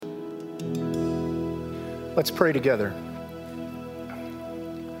Let's pray together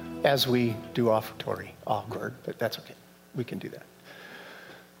as we do offertory. Awkward, but that's okay. We can do that.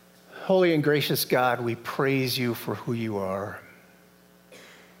 Holy and gracious God, we praise you for who you are.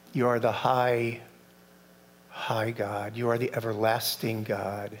 You are the high God. You are the everlasting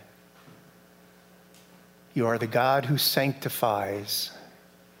God. You are the God who sanctifies.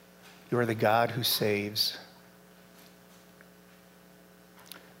 You are the God who saves.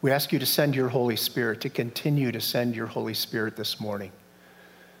 We ask you to send your Holy Spirit, to continue to send your Holy Spirit this morning,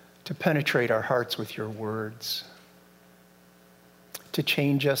 to penetrate our hearts with your words, to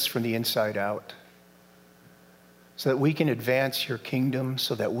change us from the inside out, so that we can advance your kingdom,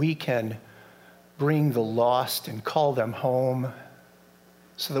 so that we can bring the lost and call them home,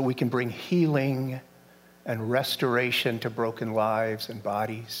 so that we can bring healing and restoration to broken lives and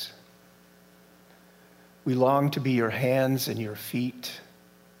bodies. We long to be your hands and your feet,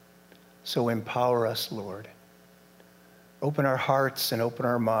 so empower us, Lord. Open our hearts and open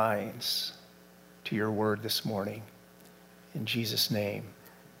our minds to your word this morning. In Jesus' name.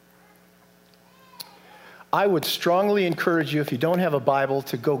 I would strongly encourage you, if you don't have a Bible,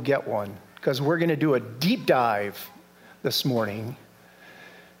 to go get one, because we're going to do a deep dive this morning.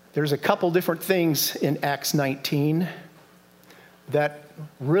 There's a couple different things in Acts 19 that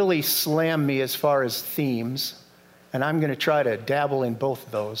really slam me as far as themes, and I'm going to try to dabble in both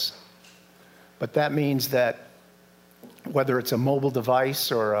of those. But that means that whether it's a mobile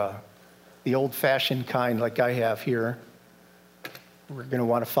device or the old-fashioned kind like I have here, we're going to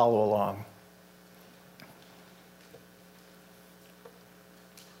want to follow along.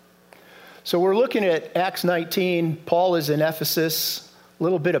 So we're looking at Acts 19. Paul is in Ephesus. A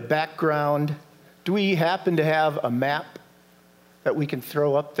little bit of background. Do we happen to have a map that we can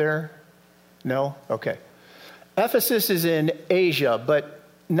throw up there? No? Okay. Ephesus is in Asia, but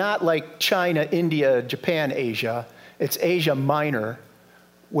not like China, India, Japan, Asia. It's Asia Minor,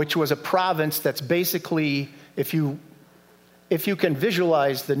 which was a province that's basically, if you can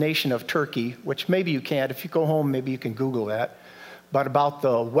visualize the nation of Turkey, which maybe you can't. If you go home, maybe you can Google that. But about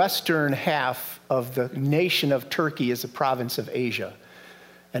the western half of the nation of Turkey is a province of Asia.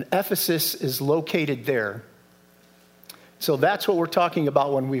 And Ephesus is located there. So that's what we're talking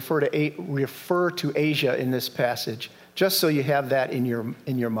about when we refer to Asia in this passage, just so you have that in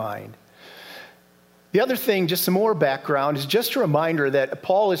your mind. The other thing, just some more background, is just a reminder that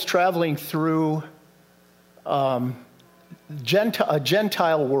Paul is traveling through a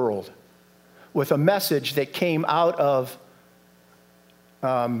Gentile world with a message that came out of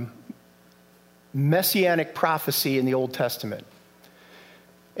messianic prophecy in the Old Testament.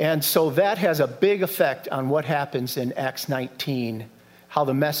 And so that has a big effect on what happens in Acts 19, how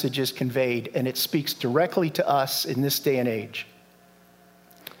the message is conveyed, and it speaks directly to us in this day and age.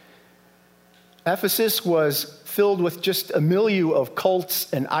 Ephesus was filled with just a milieu of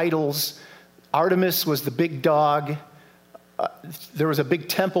cults and idols. Artemis was the big dog. There was a big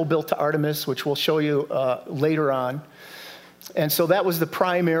temple built to Artemis, which we'll show you later on. And so that was the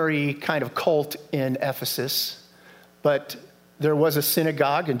primary kind of cult in Ephesus. But there was a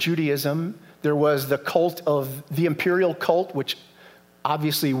synagogue in Judaism. There was the cult of the imperial cult, which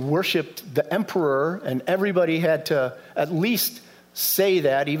obviously worshipped the emperor, and everybody had to at least say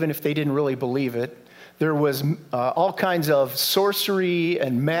that, even if they didn't really believe it. There was all kinds of sorcery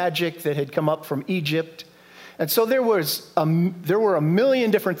and magic that had come up from Egypt. And so there were a million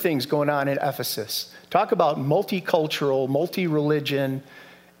different things going on in Ephesus. Talk about multicultural, multi-religion,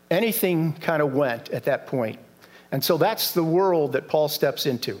 anything kind of went at that point. And so that's the world that Paul steps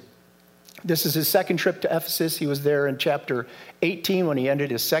into. This is his second trip to Ephesus. He was there in chapter 18 when he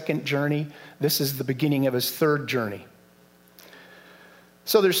ended his second journey. This is the beginning of his third journey.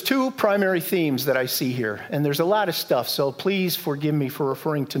 So there's two primary themes that I see here, and there's a lot of stuff, so please forgive me for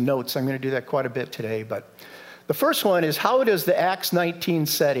referring to notes. I'm going to do that quite a bit today, but the first one is, how does the Acts 19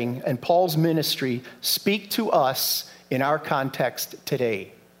 setting and Paul's ministry speak to us in our context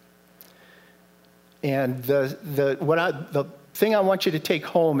today? And the thing I want you to take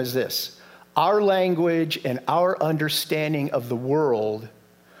home is this: our language and our understanding of the world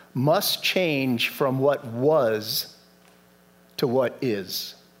must change from what was to what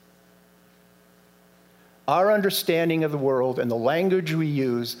is. Our understanding of the world and the language we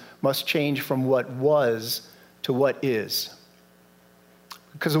use must change from what was to what is.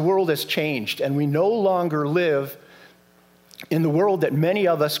 Because the world has changed, and we no longer live in the world that many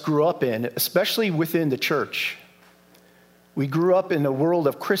of us grew up in, especially within the church. We grew up in the world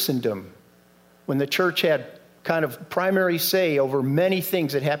of Christendom, when the church had kind of primary say over many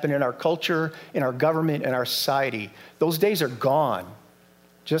things that happen in our culture, in our government, in our society. Those days are gone,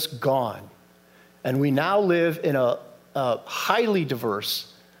 just gone. And we now live in a highly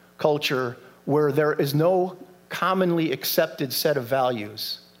diverse culture where there is no commonly accepted set of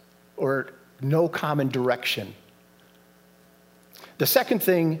values or no common direction. The second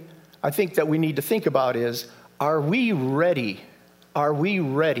thing I think that we need to think about is, are we ready? Are we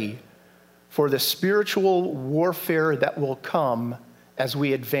ready for the spiritual warfare that will come as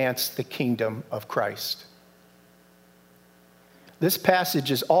we advance the kingdom of Christ? This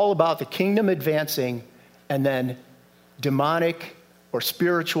passage is all about the kingdom advancing and then demonic or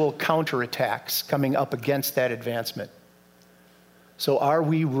spiritual counterattacks coming up against that advancement. So are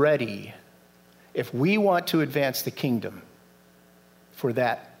we ready, if we want to advance the kingdom, for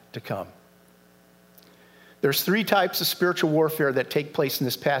that to come? There's 3 types of spiritual warfare that take place in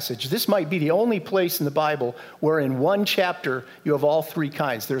this passage. This might be the only place in the Bible where in one chapter you have all 3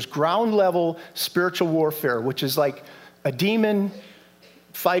 kinds. There's ground level spiritual warfare, which is like a demon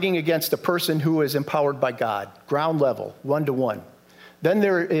fighting against a person who is empowered by God. Ground level, 1-to-1. Then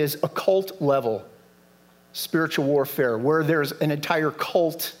there is occult level spiritual warfare, where there's an entire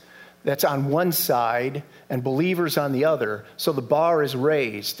cult that's on one side and believers on the other. So the bar is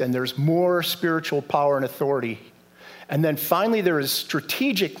raised and there's more spiritual power and authority. And then finally there is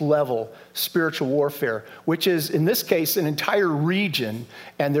strategic level spiritual warfare, which is in this case an entire region,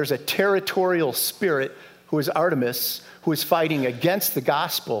 and there's a territorial spirit who is Artemis, who is fighting against the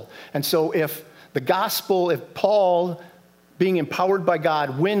gospel. And so if Paul, being empowered by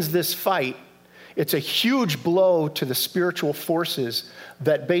God, wins this fight, it's a huge blow to the spiritual forces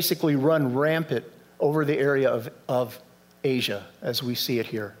that basically run rampant over the area of Asia, as we see it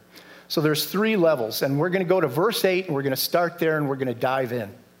here. So there's 3 levels, and we're going to go to verse 8, and we're going to start there, and we're going to dive in.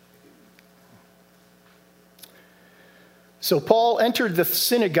 So Paul entered the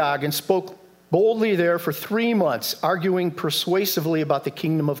synagogue and spoke boldly there for 3 months, arguing persuasively about the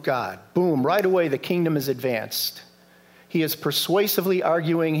kingdom of God. Boom, right away the kingdom is advanced. He is persuasively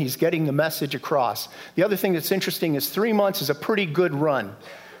arguing, he's getting the message across. The other thing that's interesting is 3 months is a pretty good run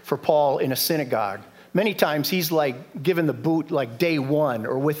for Paul in a synagogue. Many times he's like given the boot like day 1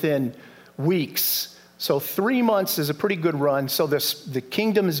 or within weeks. So 3 months is a pretty good run. So the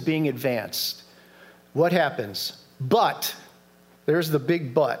kingdom is being advanced. What happens? But, there's the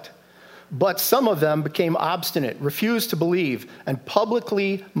big but. But some of them became obstinate, refused to believe, and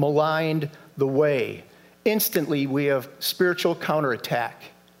publicly maligned the way. Instantly, we have spiritual counterattack.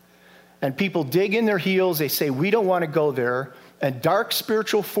 And people dig in their heels. They say, we don't want to go there. And dark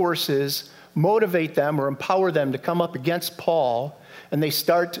spiritual forces motivate them or empower them to come up against Paul. And they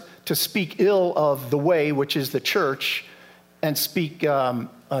start to speak ill of the way, which is the church, and speak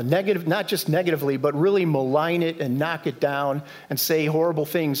negative, not just negatively, but really malign it and knock it down and say horrible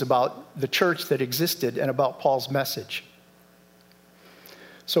things about the church that existed and about Paul's message.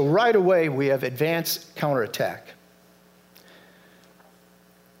 So right away, we have advanced counterattack.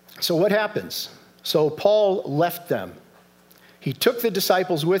 So what happens? So Paul left them. He took the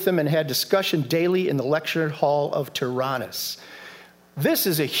disciples with him and had discussion daily in the lecture hall of Tyrannus. This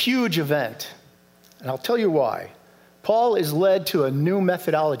is a huge event, and I'll tell you why. Paul is led to a new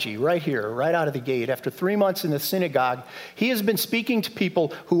methodology right here, right out of the gate. After 3 months in the synagogue, he has been speaking to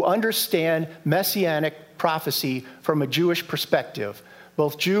people who understand messianic prophecy from a Jewish perspective,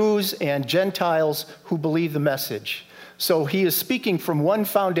 both Jews and Gentiles who believe the message. So he is speaking from one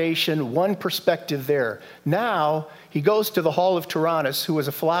foundation, one perspective there. Now he goes to the hall of Tyrannus, who was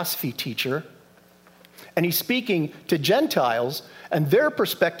a philosophy teacher, and he's speaking to Gentiles, and their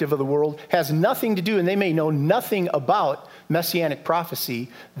perspective of the world has nothing to do, and they may know nothing about messianic prophecy.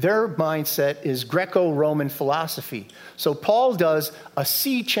 Their mindset is Greco-Roman philosophy. So Paul does a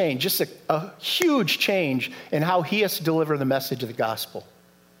sea change, just a huge change in how he has to deliver the message of the gospel.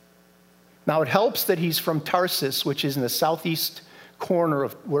 Now, it helps that he's from Tarsus, which is in the southeast corner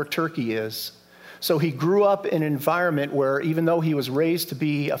of where Turkey is. So he grew up in an environment where, even though he was raised to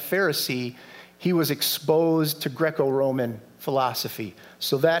be a Pharisee, he was exposed to Greco-Roman philosophy.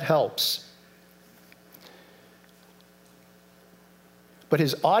 So that helps. But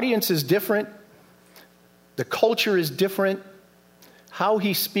his audience is different. The culture is different. How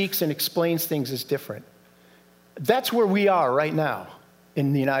he speaks and explains things is different. That's where we are right now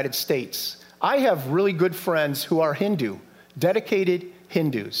in the United States. I have really good friends who are Hindu, dedicated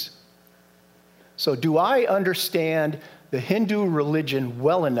Hindus. So do I understand the Hindu religion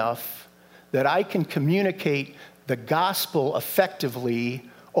well enough that I can communicate the gospel effectively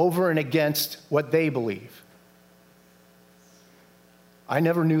over and against what they believe? I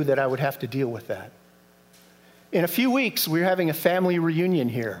never knew that I would have to deal with that. In a few weeks, we're having a family reunion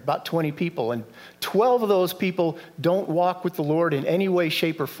here, about 20 people, and 12 of those people don't walk with the Lord in any way,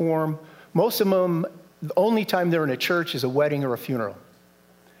 shape, or form. Most of them, the only time they're in a church is a wedding or a funeral.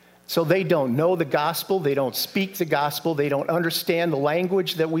 So they don't know the gospel, they don't speak the gospel, they don't understand the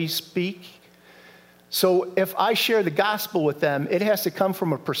language that we speak. So if I share the gospel with them, it has to come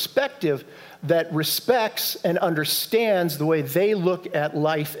from a perspective that respects and understands the way they look at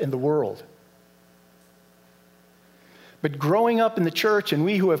life in the world. But growing up in the church, and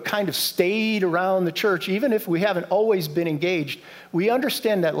we who have kind of stayed around the church, even if we haven't always been engaged, we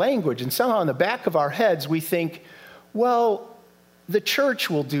understand that language. And somehow in the back of our heads, we think, well, the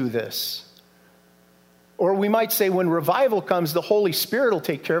church will do this. Or we might say, when revival comes, the Holy Spirit will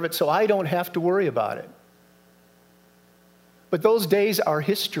take care of it, so I don't have to worry about it. But those days are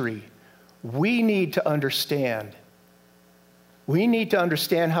history. We need to understand. We need to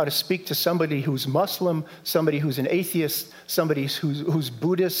understand how to speak to somebody who's Muslim, somebody who's an atheist, somebody who's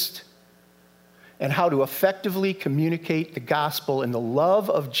Buddhist, and how to effectively communicate the gospel and the love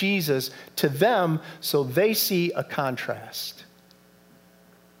of Jesus to them so they see a contrast.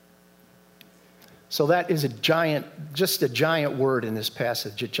 So that is just a giant word in this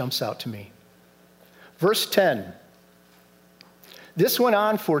passage. It jumps out to me. Verse 10. This went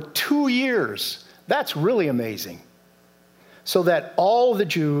on for 2 years. That's really amazing. So that all the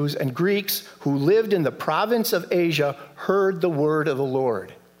Jews and Greeks who lived in the province of Asia heard the word of the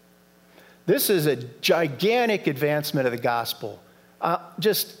Lord. This is a gigantic advancement of the gospel,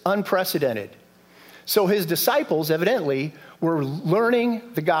 just unprecedented. So his disciples evidently were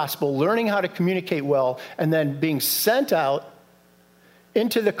learning the gospel, learning how to communicate well, and then being sent out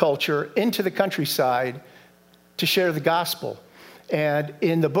into the culture, into the countryside to share the gospel. And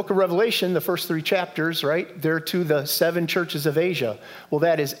in the book of Revelation, the first 3 chapters, right, they're to the 7 churches of Asia. Well,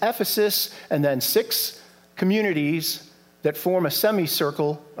 that is Ephesus and then 6 communities that form a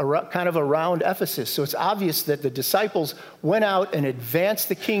semicircle kind of around Ephesus. So it's obvious that the disciples went out and advanced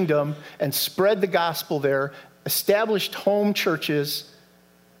the kingdom and spread the gospel there, established home churches,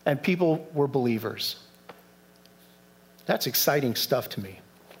 and people were believers. That's exciting stuff to me.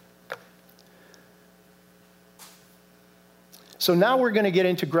 So now we're going to get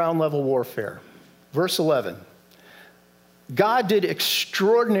into ground level warfare. Verse 11. God did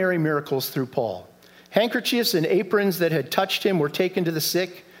extraordinary miracles through Paul. Handkerchiefs and aprons that had touched him were taken to the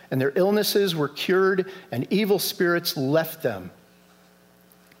sick, and their illnesses were cured, and evil spirits left them.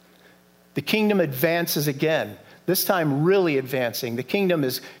 The kingdom advances again, this time really advancing. The kingdom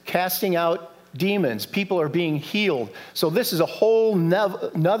is casting out demons. People are being healed. So this is a whole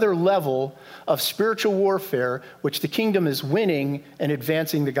another level of spiritual warfare, which the kingdom is winning and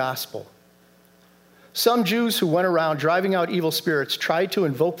advancing the gospel. Some Jews who went around driving out evil spirits tried to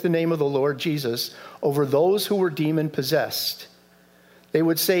invoke the name of the Lord Jesus over those who were demon-possessed. They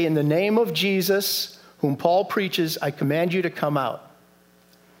would say, "In the name of Jesus, whom Paul preaches, I command you to come out."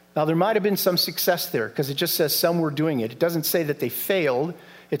 Now, there might have been some success there because it just says some were doing it. It doesn't say that they failed.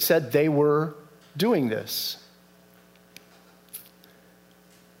 It said they were doing this.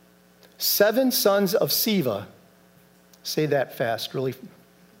 7 sons of Sceva, say that fast, really,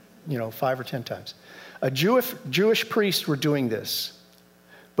 5 or 10 times. A Jewish priest were doing this.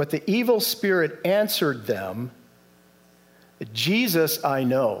 But the evil spirit answered them, "Jesus I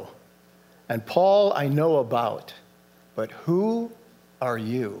know, and Paul I know about, but who are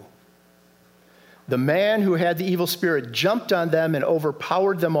you?" The man who had the evil spirit jumped on them and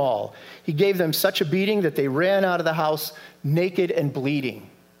overpowered them all. He gave them such a beating that they ran out of the house naked and bleeding.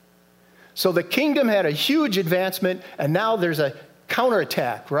 So the kingdom had a huge advancement, and now there's a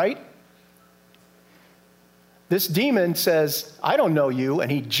counterattack, right? This demon says, "I don't know you," and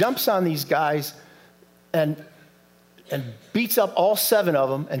he jumps on these guys and beats up all 7 of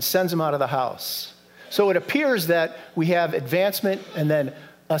them and sends them out of the house. So it appears that we have advancement and then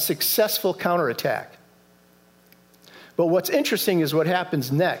a successful counterattack. But what's interesting is what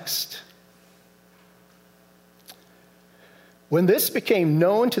happens next. When this became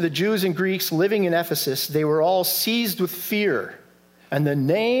known to the Jews and Greeks living in Ephesus, they were all seized with fear, and the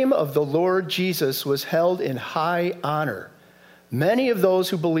name of the Lord Jesus was held in high honor. Many of those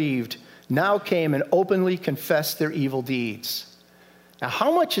who believed now came and openly confessed their evil deeds. Now,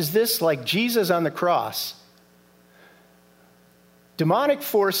 how much is this like Jesus on the cross? Demonic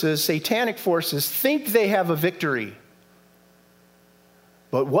forces, satanic forces, think they have a victory.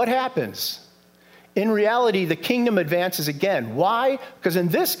 But what happens? In reality, the kingdom advances again. Why? Because in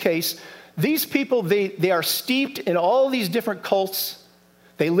this case, these people, they are steeped in all these different cults.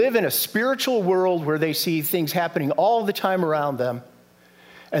 They live in a spiritual world where they see things happening all the time around them.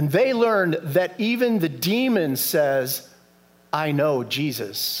 And they learned that even the demon says, "I know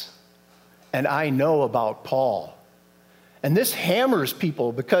Jesus, and I know about Paul." And this hammers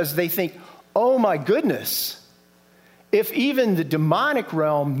people because they think, oh my goodness, if even the demonic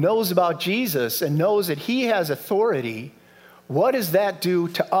realm knows about Jesus and knows that he has authority, what does that do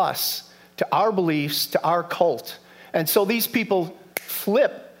to us, to our beliefs, to our cult? And so these people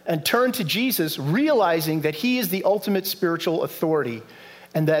flip and turn to Jesus, realizing that he is the ultimate spiritual authority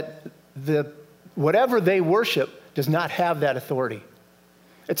and that whatever they worship does not have that authority.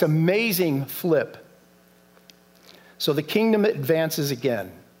 It's an amazing flip. So the kingdom advances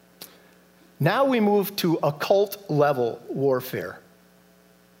again. Now we move to occult level warfare.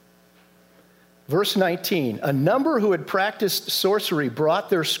 Verse 19, a number who had practiced sorcery brought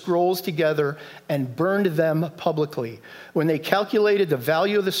their scrolls together and burned them publicly. When they calculated the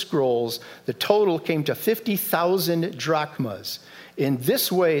value of the scrolls, the total came to 50,000 drachmas. In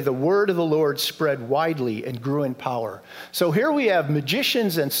this way, the word of the Lord spread widely and grew in power. So here we have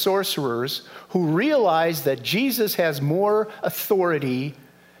magicians and sorcerers who realize that Jesus has more authority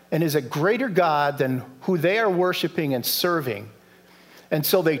and is a greater God than who they are worshiping and serving. And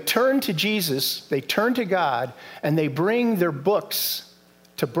so they turn to Jesus, they turn to God, and they bring their books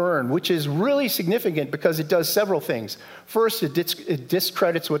to burn, which is really significant because it does several things. First, it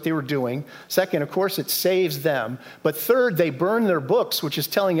discredits what they were doing. Second, of course, it saves them. But third, they burn their books, which is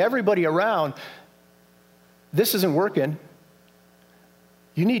telling everybody around, this isn't working.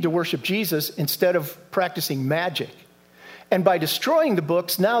 You need to worship Jesus instead of practicing magic. And by destroying the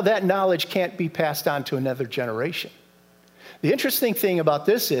books, now that knowledge can't be passed on to another generation. The interesting thing about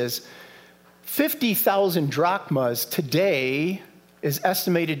this is 50,000 drachmas today is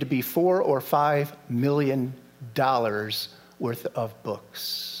estimated to be $4 or $5 million worth of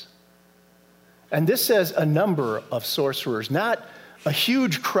books. And this says a number of sorcerers, not a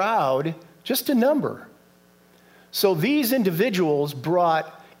huge crowd, just a number. So these individuals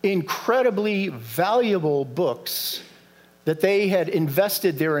brought incredibly valuable books that they had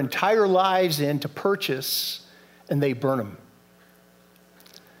invested their entire lives in to purchase, and they burn them.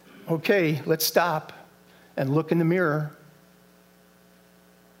 Okay, let's stop and look in the mirror.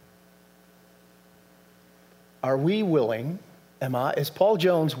 Are we willing, is Paul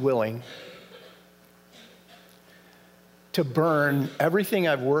Jones willing to burn everything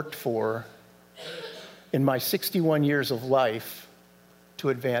I've worked for in my 61 years of life to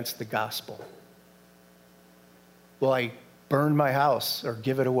advance the gospel? Will I burn my house or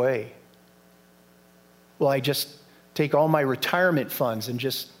give it away? Will I just take all my retirement funds and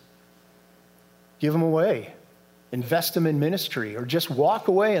just give them away, invest them in ministry, or just walk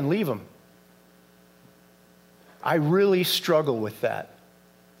away and leave them? I really struggle with that.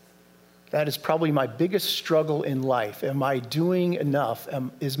 That is probably my biggest struggle in life. Am I doing enough?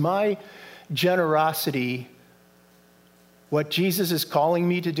 Is my generosity what Jesus is calling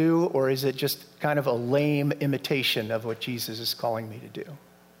me to do, or is it just kind of a lame imitation of what Jesus is calling me to do?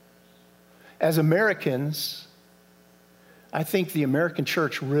 As Americans, I think the American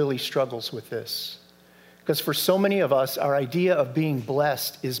church really struggles with this. Because for so many of us, our idea of being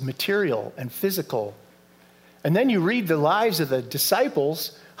blessed is material and physical. And then you read the lives of the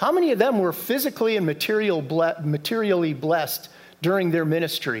disciples. How many of them were physically and materially blessed during their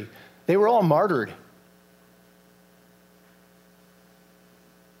ministry? They were all martyred.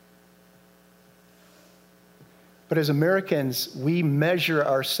 But as Americans, we measure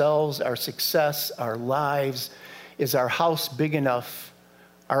ourselves, our success, our lives. Is our house big enough?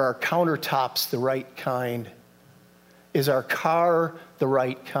 Are our countertops the right kind? Is our car the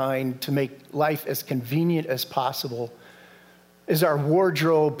right kind to make life as convenient as possible? Is our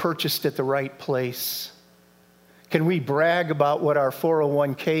wardrobe purchased at the right place? Can we brag about what our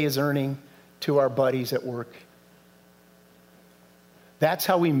 401k is earning to our buddies at work? That's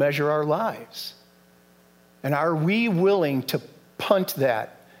how we measure our lives. And are we willing to punt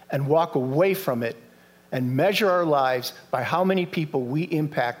that and walk away from it and measure our lives by how many people we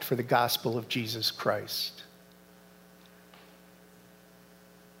impact for the gospel of Jesus Christ?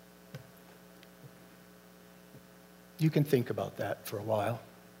 You can think about that for a while.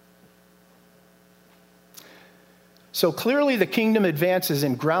 So clearly the kingdom advances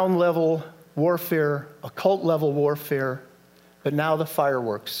in ground level warfare, occult level warfare, but now the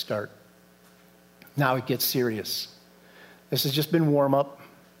fireworks start. Now it gets serious. This has just been warm up.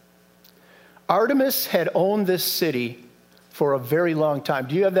 Artemis had owned this city for a very long time.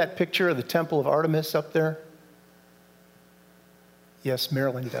 Do you have that picture of the Temple of Artemis up there? Yes,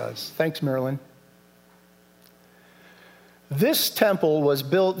 Marilyn does. Thanks, Marilyn. This temple was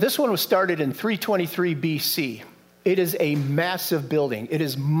built, this one was started in 323 BC. It is a massive building. It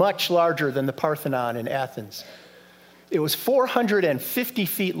is much larger than the Parthenon in Athens. It was 450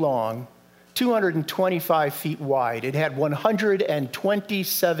 feet long, 225 feet wide. It had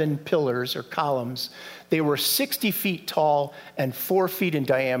 127 pillars or columns. They were 60 feet tall and 4 feet in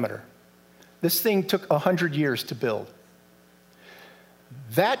diameter. This thing took 100 years to build.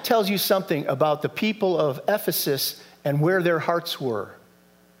 That tells you something about the people of Ephesus and where their hearts were.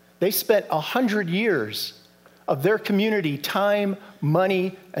 They spent 100 years of their community, time,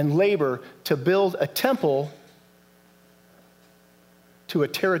 money, and labor to build a temple to a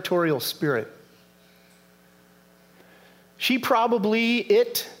territorial spirit.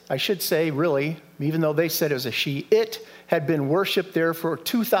 I should say really, even though they said it was a she, it had been worshipped there for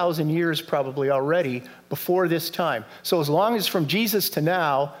 2,000 years probably already before this time. So as long as from Jesus to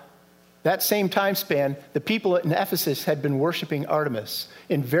now, that same time span, the people in Ephesus had been worshiping Artemis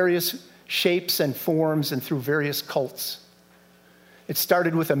in various shapes and forms and through various cults. It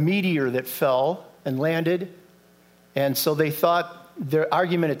started with a meteor that fell and landed, and so they thought, their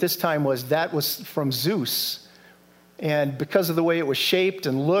argument at this time was that was from Zeus. And because of the way it was shaped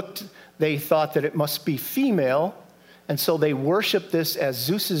and looked, they thought that it must be female, and so they worshiped this as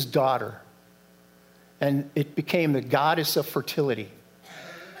Zeus's daughter. And it became the goddess of fertility.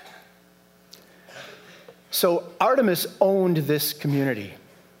 So Artemis owned this community.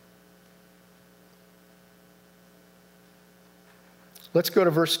 Let's go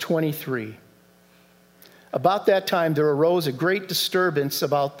to verse 23. About that time there arose a great disturbance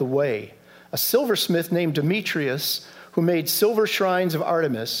about the way. A silversmith named Demetrius, who made silver shrines of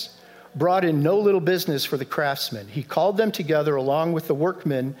Artemis, brought in no little business for the craftsmen. He called them together along with the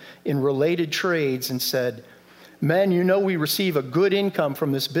workmen in related trades and said, "Men, you know we receive a good income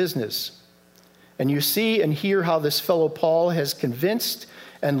from this business. And you see and hear how this fellow Paul has convinced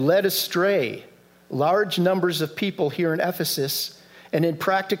and led astray large numbers of people here in Ephesus and in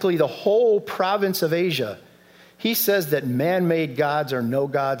practically the whole province of Asia. He says that man-made gods are no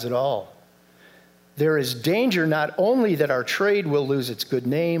gods at all. There is danger not only that our trade will lose its good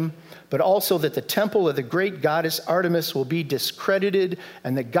name, but also that the temple of the great goddess Artemis will be discredited,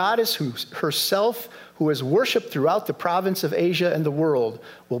 and the goddess herself, who is worshipped throughout the province of Asia and the world,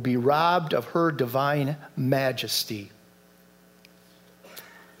 will be robbed of her divine majesty."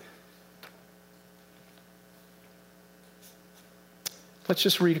 Let's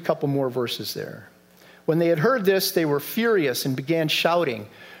just read a couple more verses there. When they had heard this, they were furious and began shouting,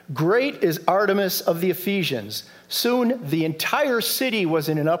 "Great is Artemis of the Ephesians." Soon the entire city was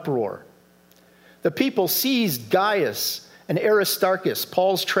in an uproar. The people seized Gaius and Aristarchus,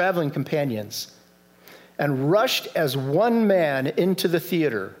 Paul's traveling companions, and rushed as one man into the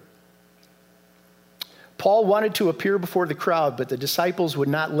theater. Paul wanted to appear before the crowd, but the disciples would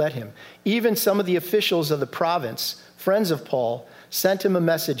not let him. Even some of the officials of the province, friends of Paul, sent him a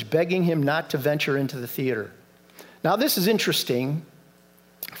message begging him not to venture into the theater. Now, this is interesting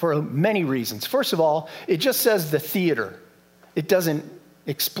for many reasons. First of all, it just says the theater. It doesn't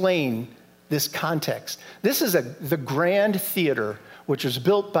explain this context. This is the Grand Theater, which was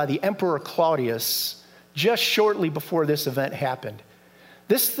built by the Emperor Claudius just shortly before this event happened.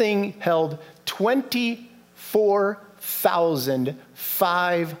 This thing held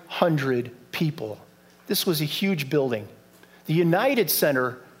 24,500 people. This was a huge building. The United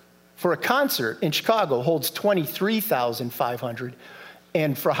Center for a concert in Chicago holds 23,500.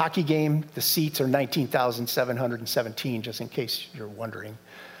 And for a hockey game, the seats are 19,717, just in case you're wondering.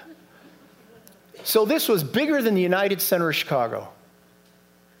 So this was bigger than the United Center of Chicago.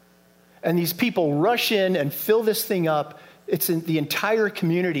 And these people rush in and fill this thing up. The entire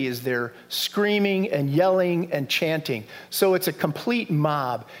community is there screaming and yelling and chanting. So it's a complete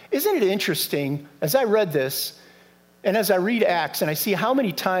mob. Isn't it interesting, as I read this, and as I read Acts and I see how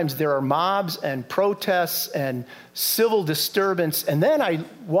many times there are mobs and protests and civil disturbance, and then I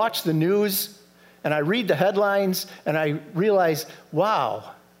watch the news and I read the headlines and I realize,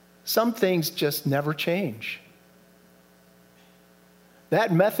 wow, some things just never change.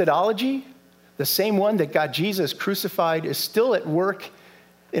 That methodology, the same one that got Jesus crucified, is still at work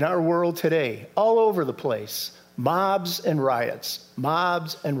in our world today, all over the place. Mobs and riots,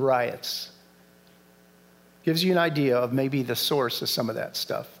 mobs and riots. Gives you an idea of maybe the source of some of that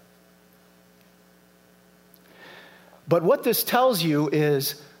stuff. But what this tells you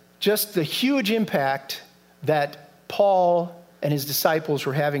is just the huge impact that Paul and his disciples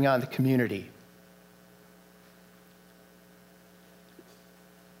were having on the community.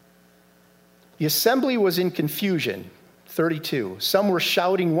 The assembly was in confusion, 32. Some were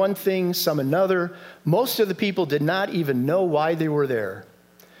shouting one thing, some another. Most of the people did not even know why they were there.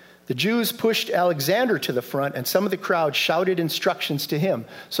 The Jews pushed Alexander to the front, and some of the crowd shouted instructions to him.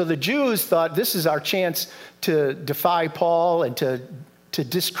 So the Jews thought, this is our chance to defy Paul and to to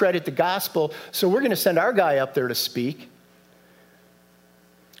discredit the gospel, so we're going to send our guy up there to speak.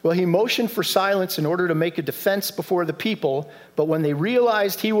 Well, he motioned for silence in order to make a defense before the people, but when they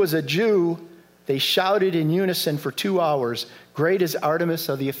realized he was a Jew, they shouted in unison for 2 hours, "Great is Artemis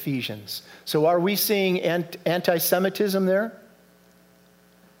of the Ephesians." So are we seeing anti-Semitism there?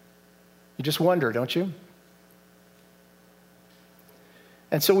 You just wonder, don't you?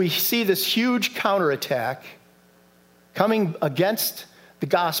 And so we see this huge counterattack coming against the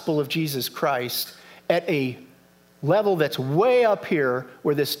gospel of Jesus Christ at a level that's way up here,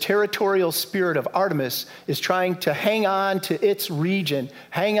 where this territorial spirit of Artemis is trying to hang on to its region,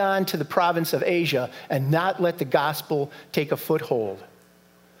 hang on to the province of Asia, and not let the gospel take a foothold.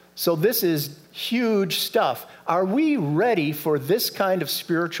 So this is huge stuff. Are we ready for this kind of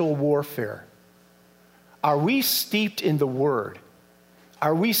spiritual warfare? Are we steeped in the Word?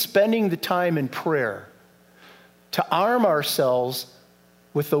 Are we spending the time in prayer to arm ourselves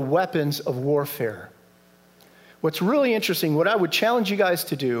with the weapons of warfare? What's really interesting, what I would challenge you guys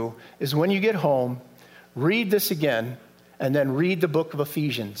to do is when you get home, read this again, and then read the book of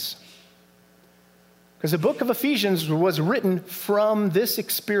Ephesians. Because the book of Ephesians was written from this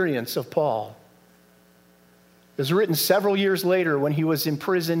experience of Paul. It was written several years later when he was in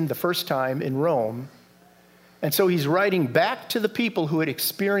prison the first time in Rome. And so he's writing back to the people who had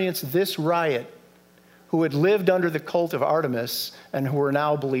experienced this riot, who had lived under the cult of Artemis, and who are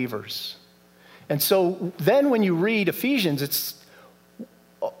now believers. And so then when you read Ephesians, it's,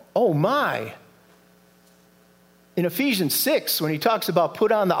 oh my. In Ephesians 6, when he talks about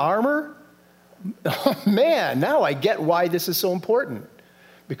put on the armor, oh man, now I get why this is so important.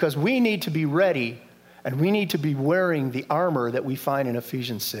 Because we need to be ready, and we need to be wearing the armor that we find in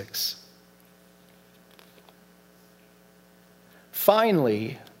Ephesians 6.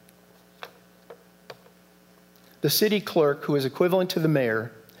 Finally, the city clerk, who is equivalent to the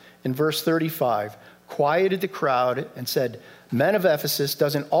mayor, in verse 35, quieted the crowd and said, "Men of Ephesus,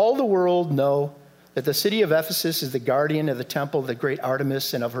 doesn't all the world know that the city of Ephesus is the guardian of the temple of the great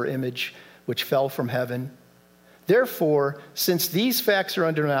Artemis and of her image, which fell from heaven? Therefore, since these facts are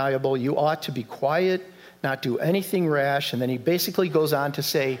undeniable, you ought to be quiet, not do anything rash." And then he basically goes on to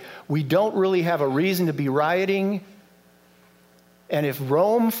say, we don't really have a reason to be rioting. And if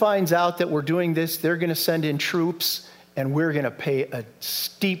Rome finds out that we're doing this, they're going to send in troops, and we're going to pay a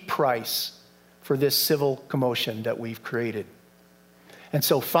steep price for this civil commotion that we've created. And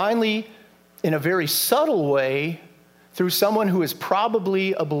so finally, in a very subtle way, through someone who is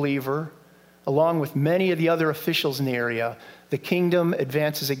probably a believer, along with many of the other officials in the area, the kingdom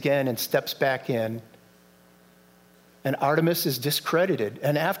advances again and steps back in. And Artemis is discredited.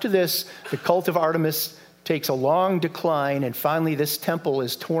 And after this, the cult of Artemis takes a long decline, and finally this temple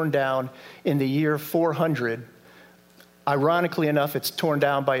is torn down in the year 400. Ironically enough, it's torn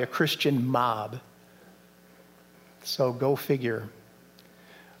down by a Christian mob. So go figure.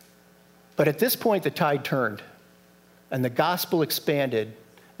 But at this point, the tide turned, and the gospel expanded,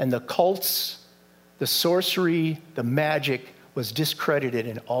 and the cults, the sorcery, the magic was discredited,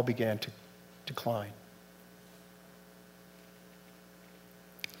 and all began to decline.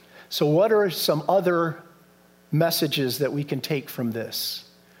 So what are some other messages that we can take from this?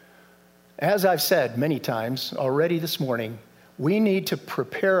 As I've said many times already this morning, we need to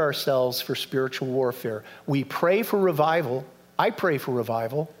prepare ourselves for spiritual warfare. We pray for revival. I pray for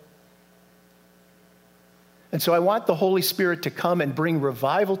revival. And so I want the Holy Spirit to come and bring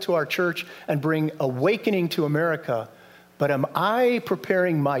revival to our church and bring awakening to America. But am I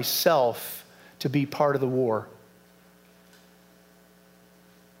preparing myself to be part of the war?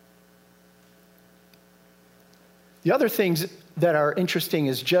 The other things that are interesting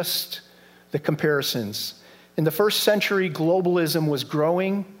is just the comparisons. In the first century, globalism was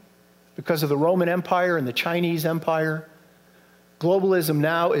growing because of the Roman Empire and the Chinese Empire. Globalism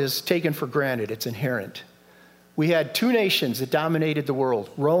now is taken for granted. It's inherent. We had two nations that dominated the world,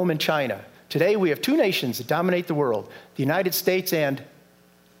 Rome and China. Today we have two nations that dominate the world, the United States and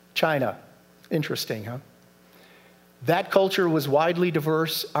China. Interesting, huh? That culture was widely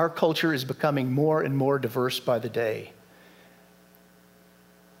diverse. Our culture is becoming more and more diverse by the day.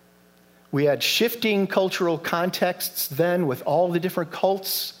 We had shifting cultural contexts then with all the different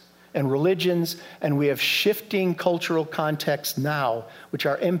cults and religions, and we have shifting cultural contexts now, which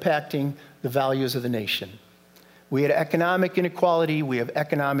are impacting the values of the nation. We had economic inequality, we have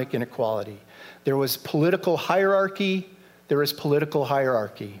economic inequality. There was political hierarchy, there is political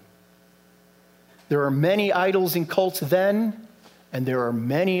hierarchy. There are many idols and cults then, and there are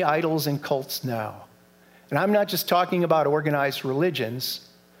many idols and cults now. And I'm not just talking about organized religions.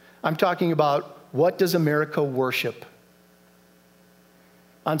 I'm talking about, what does America worship?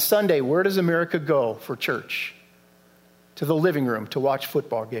 On Sunday, where does America go for church? To the living room to watch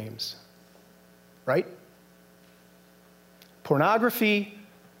football games, right? Pornography,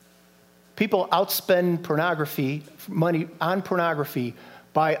 people outspend money on pornography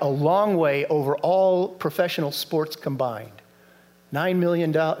by a long way over all professional sports combined. $9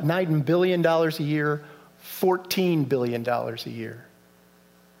 billion a year, $14 billion a year.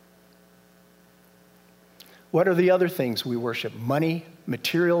 What are the other things we worship? Money,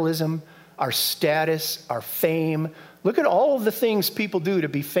 materialism, our status, our fame. Look at all of the things people do to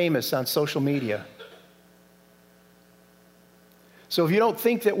be famous on social media. So if you don't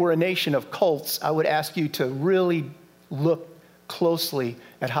think that we're a nation of cults, I would ask you to really look closely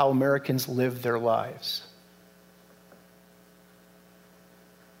at how Americans live their lives.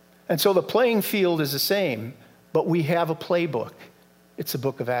 And so the playing field is the same, but we have a playbook. It's the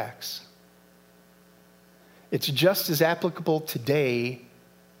book of Acts. It's just as applicable today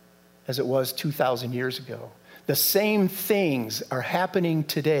as it was 2,000 years ago. The same things are happening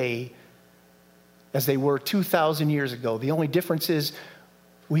today as they were 2,000 years ago. The only difference is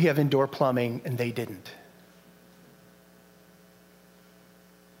we have indoor plumbing and they didn't.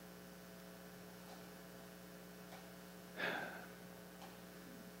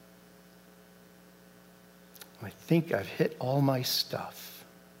 I think I've hit all my stuff.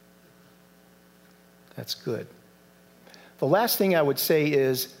 That's good. The last thing I would say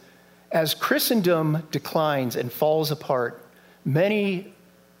is, as Christendom declines and falls apart, many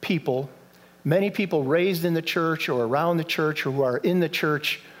people raised in the church or around the church or who are in the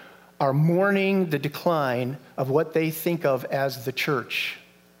church are mourning the decline of what they think of as the church.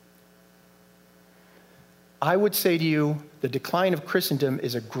 I would say to you, the decline of Christendom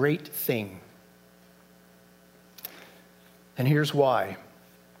is a great thing. And here's why.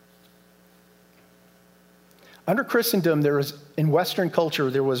 Under Christendom, in Western culture,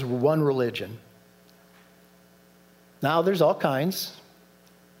 there was one religion. Now there's all kinds,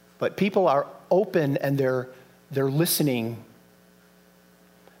 but people are open and they're listening.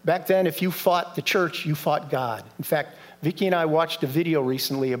 Back then, if you fought the church, you fought God. In fact, Vicky and I watched a video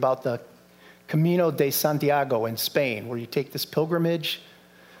recently about the Camino de Santiago in Spain, where you take this pilgrimage,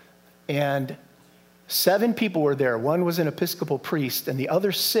 and 7 people were there. One was an Episcopal priest, and the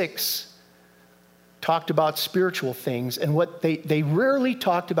other 6 talked about spiritual things, and what they rarely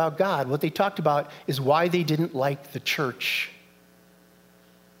talked about God. What they talked about is why they didn't like the church.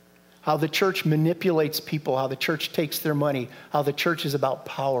 How the church manipulates people, how the church takes their money, how the church is about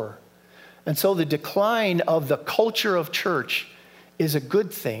power. And so the decline of the culture of church is a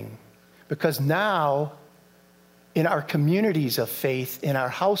good thing, because now in our communities of faith, in our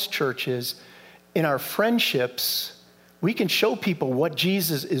house churches, in our friendships, we can show people what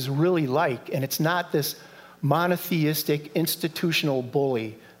Jesus is really like, and it's not this monotheistic institutional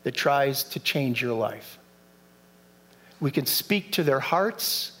bully that tries to change your life. We can speak to their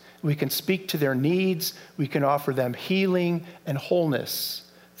hearts, we can speak to their needs, we can offer them healing and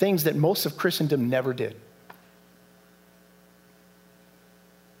wholeness, things that most of Christendom never did.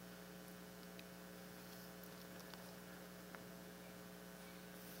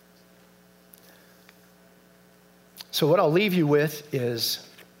 So what I'll leave you with is,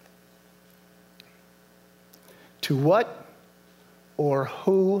 to what or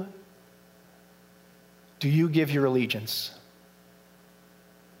who do you give your allegiance?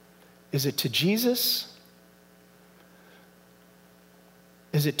 Is it to Jesus?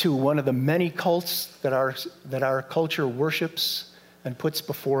 Is it to one of the many cults that our culture worships and puts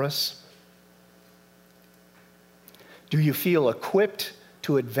before us? Do you feel equipped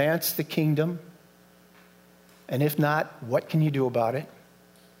to advance the kingdom? And if not, what can you do about it?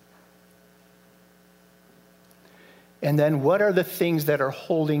 And then what are the things that are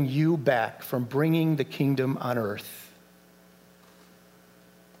holding you back from bringing the kingdom on earth?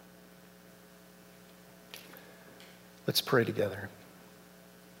 Let's pray together.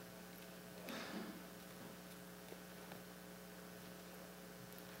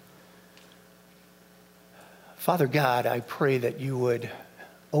 Father God, I pray that you would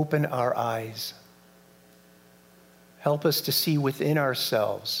open our eyes. Help us to see within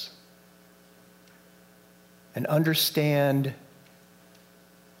ourselves and understand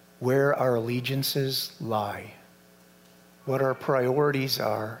where our allegiances lie, what our priorities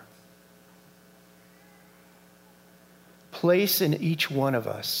are. Place in each one of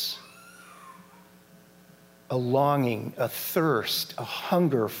us a longing, a thirst, a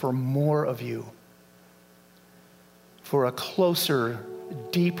hunger for more of you, for a closer,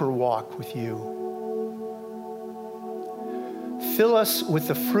 deeper walk with you. Fill us with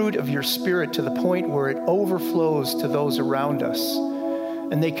the fruit of your Spirit to the point where it overflows to those around us.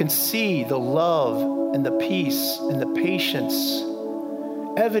 And they can see the love and the peace and the patience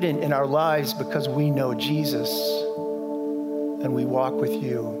evident in our lives because we know Jesus and we walk with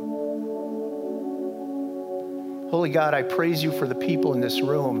you. Holy God, I praise you for the people in this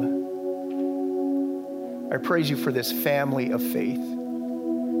room. I praise you for this family of faith.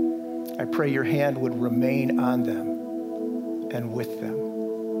 I pray your hand would remain on them and with them.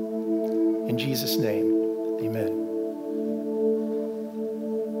 In Jesus' name, amen.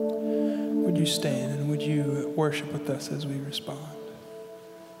 Would you stand and would you worship with us as we respond?